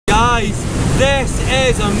Guys, this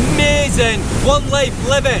is amazing. One life,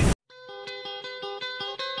 live it.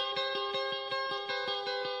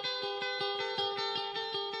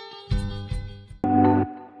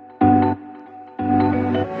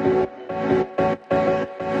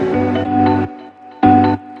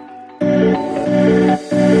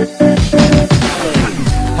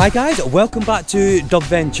 Hi guys, welcome back to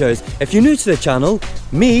dubventures. If you're new to the channel,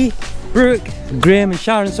 me, Brooke, Graham and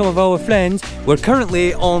Sharon, some of our friends, we're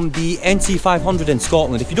currently on the NC500 in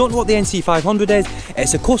Scotland. If you don't know what the NC500 is,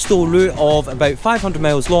 it's a coastal route of about 500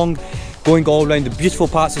 miles long, going all around the beautiful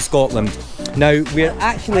parts of Scotland. Now, we're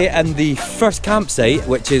actually in the first campsite,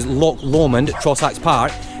 which is Loch Lomond at Trossachs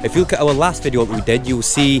Park. If you look at our last video that we did, you'll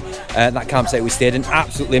see that campsite we stayed in.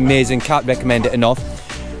 Absolutely amazing, can't recommend it enough.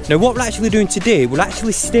 Now what we're actually doing today, we're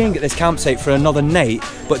actually staying at this campsite for another night,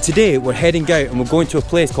 but today we're heading out and we're going to a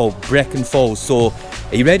place called Bracklinn Falls. So,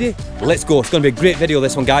 are you ready? Let's go. It's going to be a great video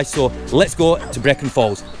this one, guys, so let's go to Bracklinn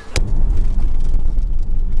Falls.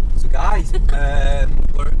 So guys,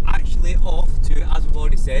 we're actually off to, as we've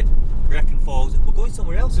already said, Bracklinn Falls. We're going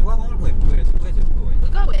somewhere else as well, aren't we? Where's it going? We're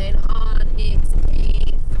going on, it's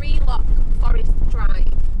a 3-lock forest drive.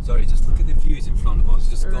 Sorry, just look at the views in front of us.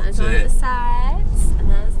 Just got there's to one at the sides, and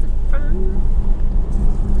there's the front.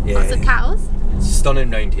 Yeah, Lots of cows. It's stunning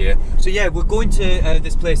round here. So yeah, we're going to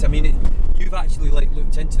this place. I mean, you've actually like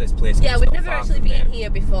looked into this place. Yeah, we've never actually been here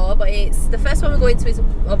before, but it's the first one we're going to is a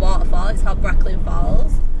waterfall. It's called Bracklinn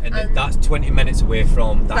Falls. And that's 20 minutes away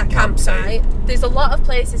from that campsite. There's a lot of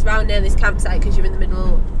places around near this campsite because you're in the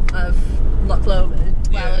middle of Loch Lomond,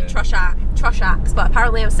 well, Trossachs, but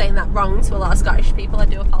apparently I'm saying that wrong to a lot of Scottish people. I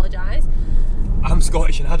do apologise. I'm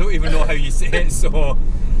Scottish and I don't even know how you say it, so...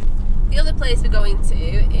 The other place we're going to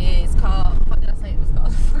is called, what did I say it was called?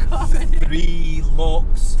 I forgot already. 3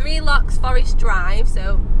 Lochs. 3 Lochs Forest Drive,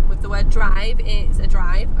 so with the word drive, it's a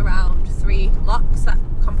drive around 3 lochs that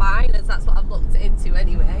combine, as that's what I've looked into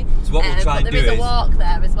anyway. So what we'll try and do is... there is a walk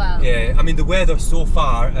there as well. Yeah, I mean the weather so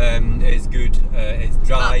far is good, it's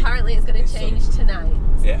dry. But apparently it's going to change tonight.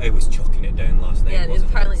 Yeah, it was chucking it down last night, yeah,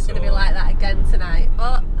 apparently it's going to be like that again tonight.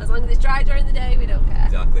 But as long as it's dry during the day, we don't care.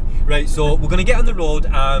 Exactly. Right, so we're going to get on the road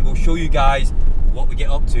and we'll show you guys what we get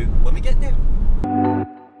up to when we get there.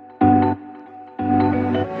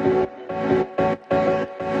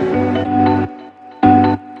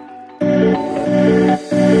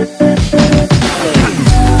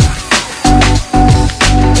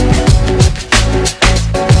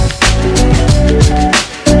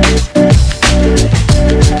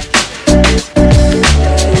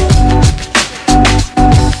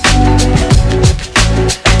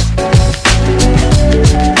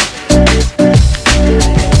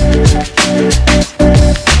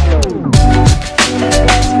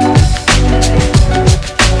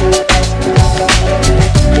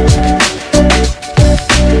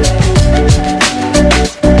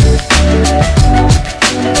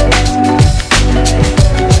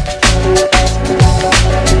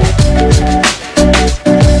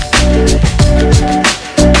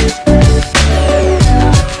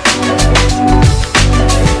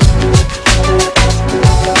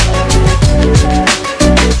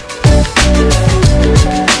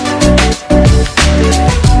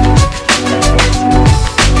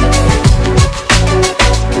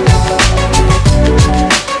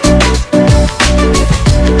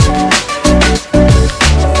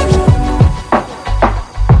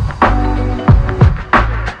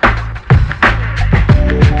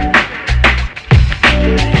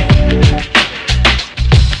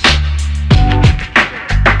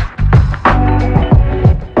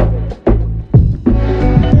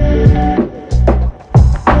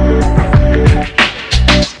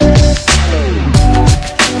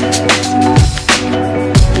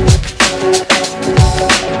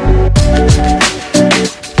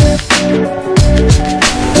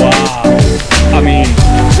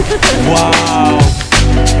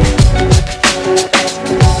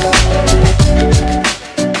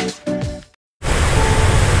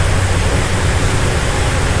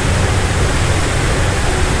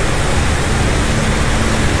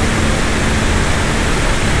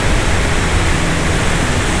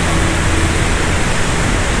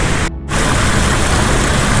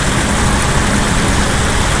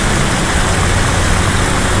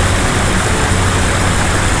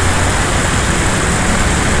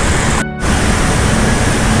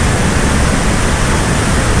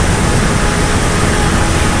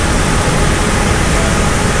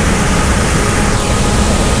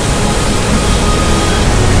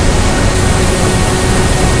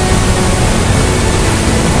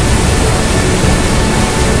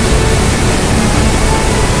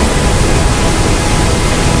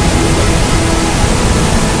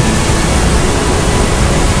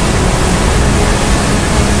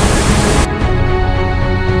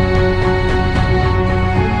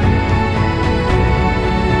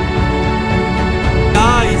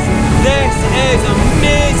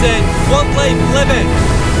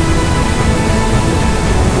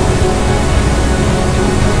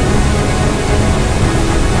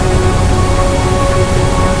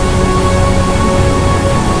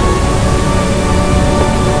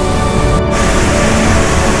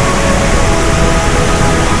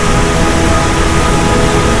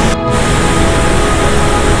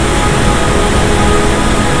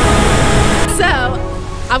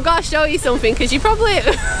 something, because you're probably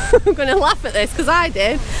going to laugh at this, because I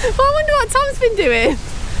did. But I wonder what Tom's been doing.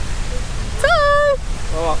 Tom!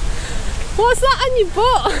 What? What's that on your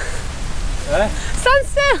butt? Eh? Stand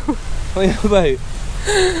still. What are you about?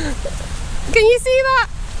 Can you see that?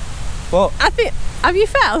 What? I think, have you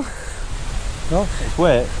fell? No, it's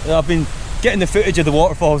wet. I've been getting the footage of the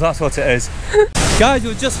waterfalls, that's what it is. Guys,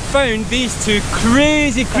 we've just found these two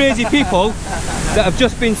crazy people that have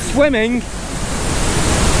just been swimming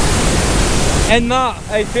in that.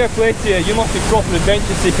 Hey, fair play to you. You must be proper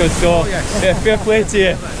adventure seekers, so yeah, fair play to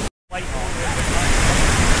you.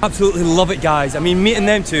 Absolutely love it, guys. I mean, meeting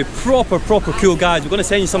them two, proper cool guys. We're going to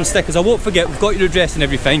send you some stickers. I won't forget, we've got your address and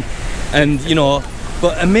everything. And, you know,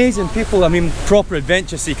 but amazing people. I mean, proper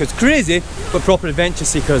adventure seekers. Crazy, but proper adventure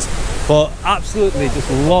seekers. But absolutely just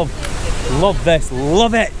love this,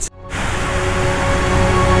 love it.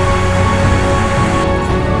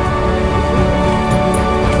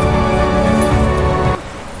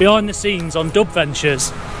 Behind the scenes on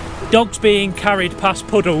dubventures, dogs being carried past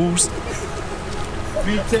puddles.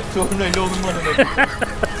 Me tiptoeing around all the money.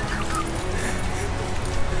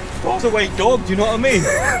 Dog's a white dog, do you know what I mean?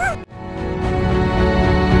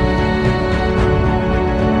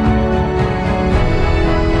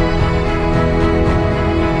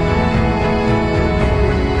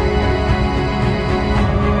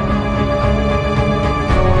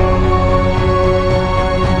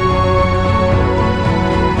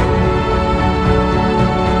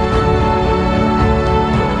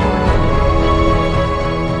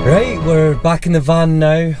 Right, we're back in the van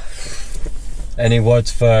now. Any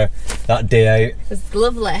words for that day out? It was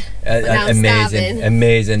lovely. Amazing,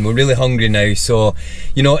 amazing. We're really hungry now, so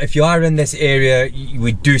you know, if you are in this area,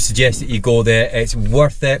 we do suggest that you go there. It's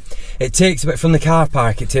worth it. It takes about, from the car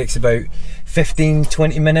park, it takes about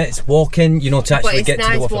 15-20 minutes walking, you know, to actually get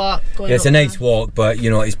to the waterfall. Yeah, it's a nice walk, but you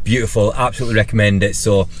know, it's beautiful. Absolutely recommend it,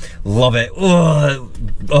 so love it. Oh.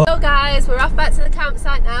 So guys, we're off back to the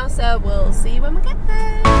campsite now, so we'll see you when we get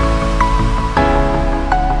there.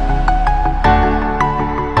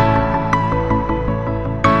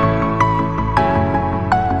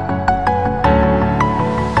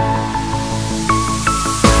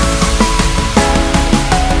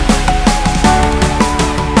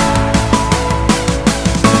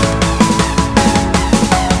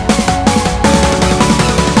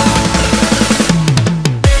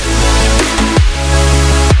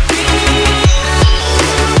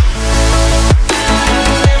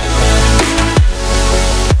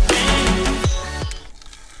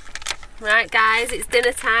 Right guys, it's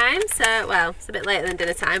dinner time, so, well, it's a bit later than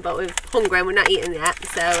dinner time, but we're hungry and we're not eating yet,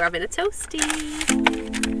 so we're having a toastie.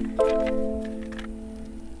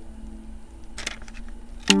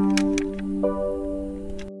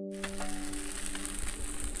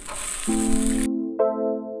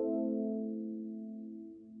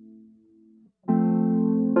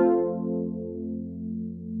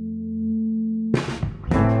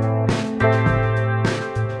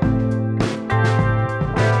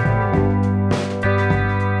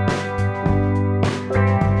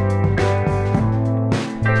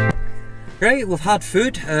 Right, we've had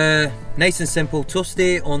food, nice and simple,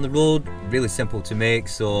 toasty on the road, really simple to make,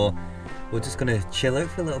 so we're just going to chill out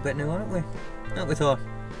for a little bit now, aren't we? Aren't we, Thor?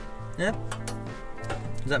 Yeah?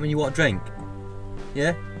 Does that mean you want a drink?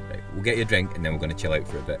 Yeah? Right, we'll get you a drink and then we're going to chill out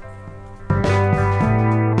for a bit.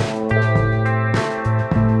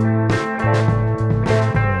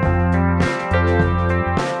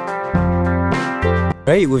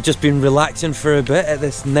 Right, we've just been relaxing for a bit at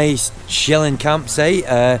this nice chilling campsite.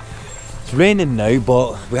 It's raining now,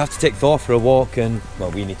 but we have to take Thor for a walk, and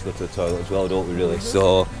well, we need to go to the toilet as well, don't we really?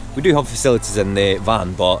 So we do have facilities in the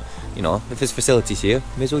van, but you know, if there's facilities here,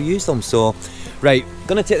 may as well use them. So right,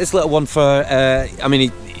 gonna take this little one for I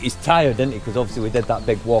mean, he's tired, isn't he, because obviously we did that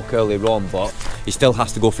big walk earlier on, but he still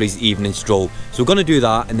has to go for his evening stroll. So we're gonna do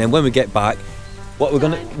that, and then when we get back, what we're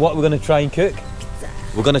gonna try and cook?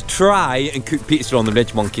 We're gonna try and cook pizza on the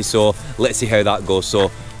Ridge Monkey, so let's see how that goes.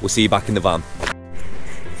 So we'll see you back in the van.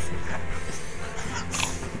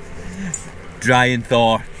 Drying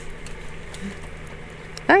Thor.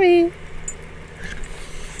 Hurry.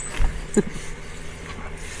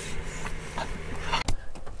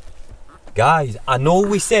 Guys, I know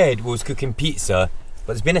we said we was cooking pizza,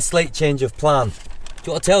 but there's been a slight change of plan. Do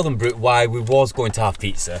you want to tell them, Brooke, why we was going to have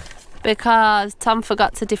pizza? Because Tom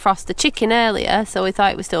forgot to defrost the chicken earlier, so we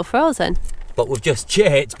thought it was still frozen. But we've just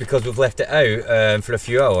checked, because we've left it out for a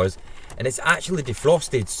few hours, and it's actually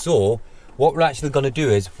defrosted, so what we're actually going to do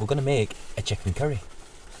is we're going to make a chicken curry.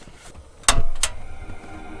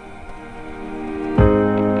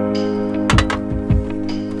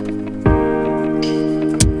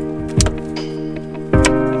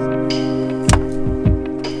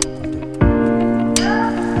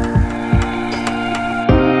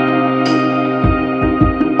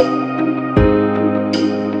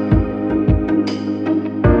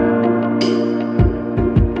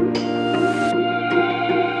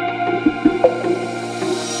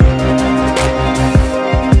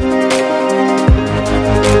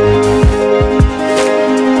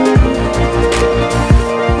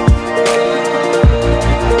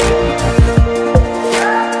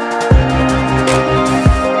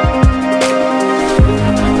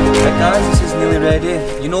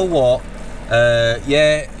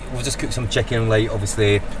 yeah, we've just cooked some chicken. Like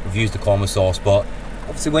obviously we've used the korma sauce, but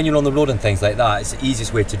obviously when you're on the road and things like that, it's the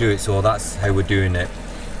easiest way to do it, so that's how we're doing it.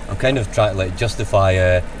 I'm kind of trying to like justify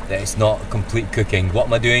that it's not complete cooking. What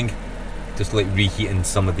am I doing? Just like reheating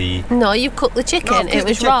some of the... No, you cooked the chicken. No, it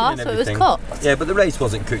was raw, so it was cooked. Yeah, but the rice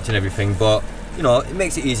wasn't cooked and everything, but you know, it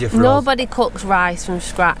makes it easier for us. Nobody cooks rice from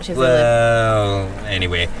scratch if well,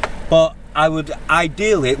 anyway. But I would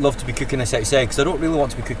ideally love to be cooking this outside, because I don't really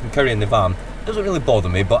want to be cooking curry in the van. It doesn't really bother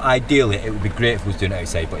me, but ideally it would be great if we was doing it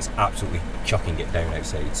outside, but it's absolutely chucking it down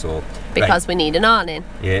outside, so... Because we need an awning.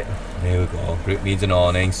 Yeah, there we go. Brooke needs an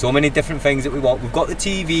awning. So many different things that we want. We've got the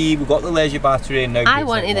TV, we've got the leisure battery, and now I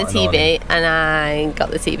wanted a TV, and I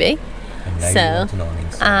got the TV. And now you want an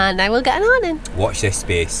awning, so. And I will get an awning. Watch this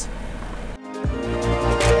space.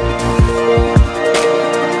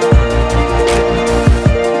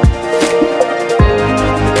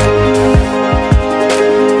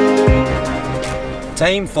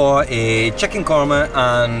 Time for a chicken korma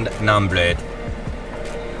and naan bread.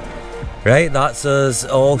 Right, that's us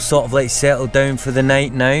all sort of like settled down for the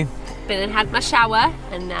night now. Been and had my shower,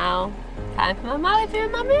 and now time for my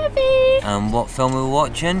movie. And what film are we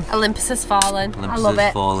watching? Olympus Has Fallen. Olympus I love Has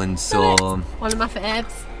it. Fallen, so... One of my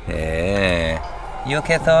faves. Yeah. You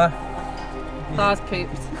okay, Thor? Thor's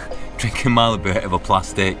pooped. Drinking Malibu out of a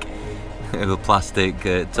plastic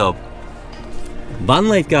tub. Van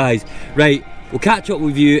life, guys. Right. We'll catch up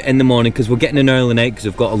with you in the morning because we're getting an early night because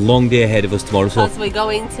we've got a long day ahead of us tomorrow. So because we're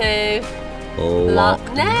going to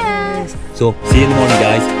Loch Ness. So see you in the morning,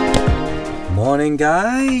 guys. Morning,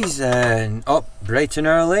 guys. Up bright and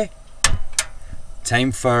early.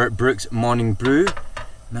 Time for Brooke's morning brew.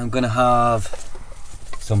 And I'm gonna have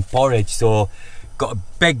some porridge. So got a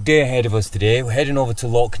big day ahead of us today. We're heading over to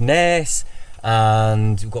Loch Ness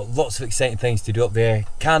and we've got lots of exciting things to do up there.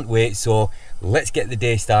 Can't wait. So let's get the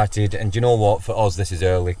day started, and you know what, for us this is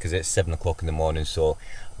early because it's 7 o'clock in the morning, so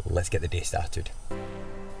let's get the day started.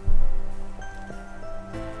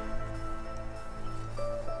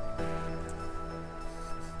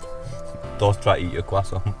 Don't try to eat your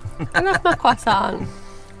croissant. I love my croissant.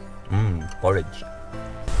 Porridge.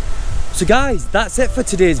 So guys, that's it for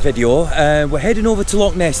today's video. We're heading over to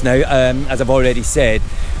Loch Ness now, as I've already said.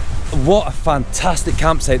 What a fantastic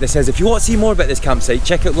campsite this is. If you want to see more about this campsite,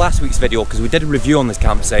 check out last week's video because we did a review on this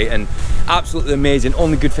campsite and absolutely amazing.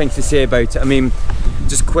 Only good things to say about it. I mean,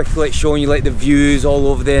 just quickly like, showing you like the views all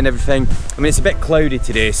over there and everything. I mean, it's a bit cloudy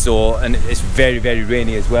today, so, and it's very, very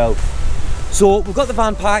rainy as well. So we've got the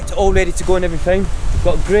van packed, all ready to go and everything. We've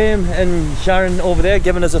got Graham and Sharon over there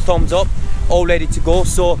giving us a thumbs up, all ready to go.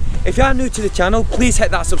 So if you are new to the channel, please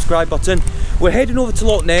hit that subscribe button. We're heading over to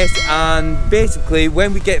Loch Ness, and basically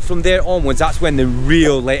when we get from there onwards, that's when the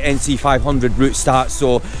real like NC500 route starts.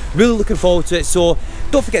 So really looking forward to it. So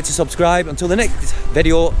don't forget to subscribe. Until the next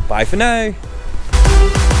video, bye for now.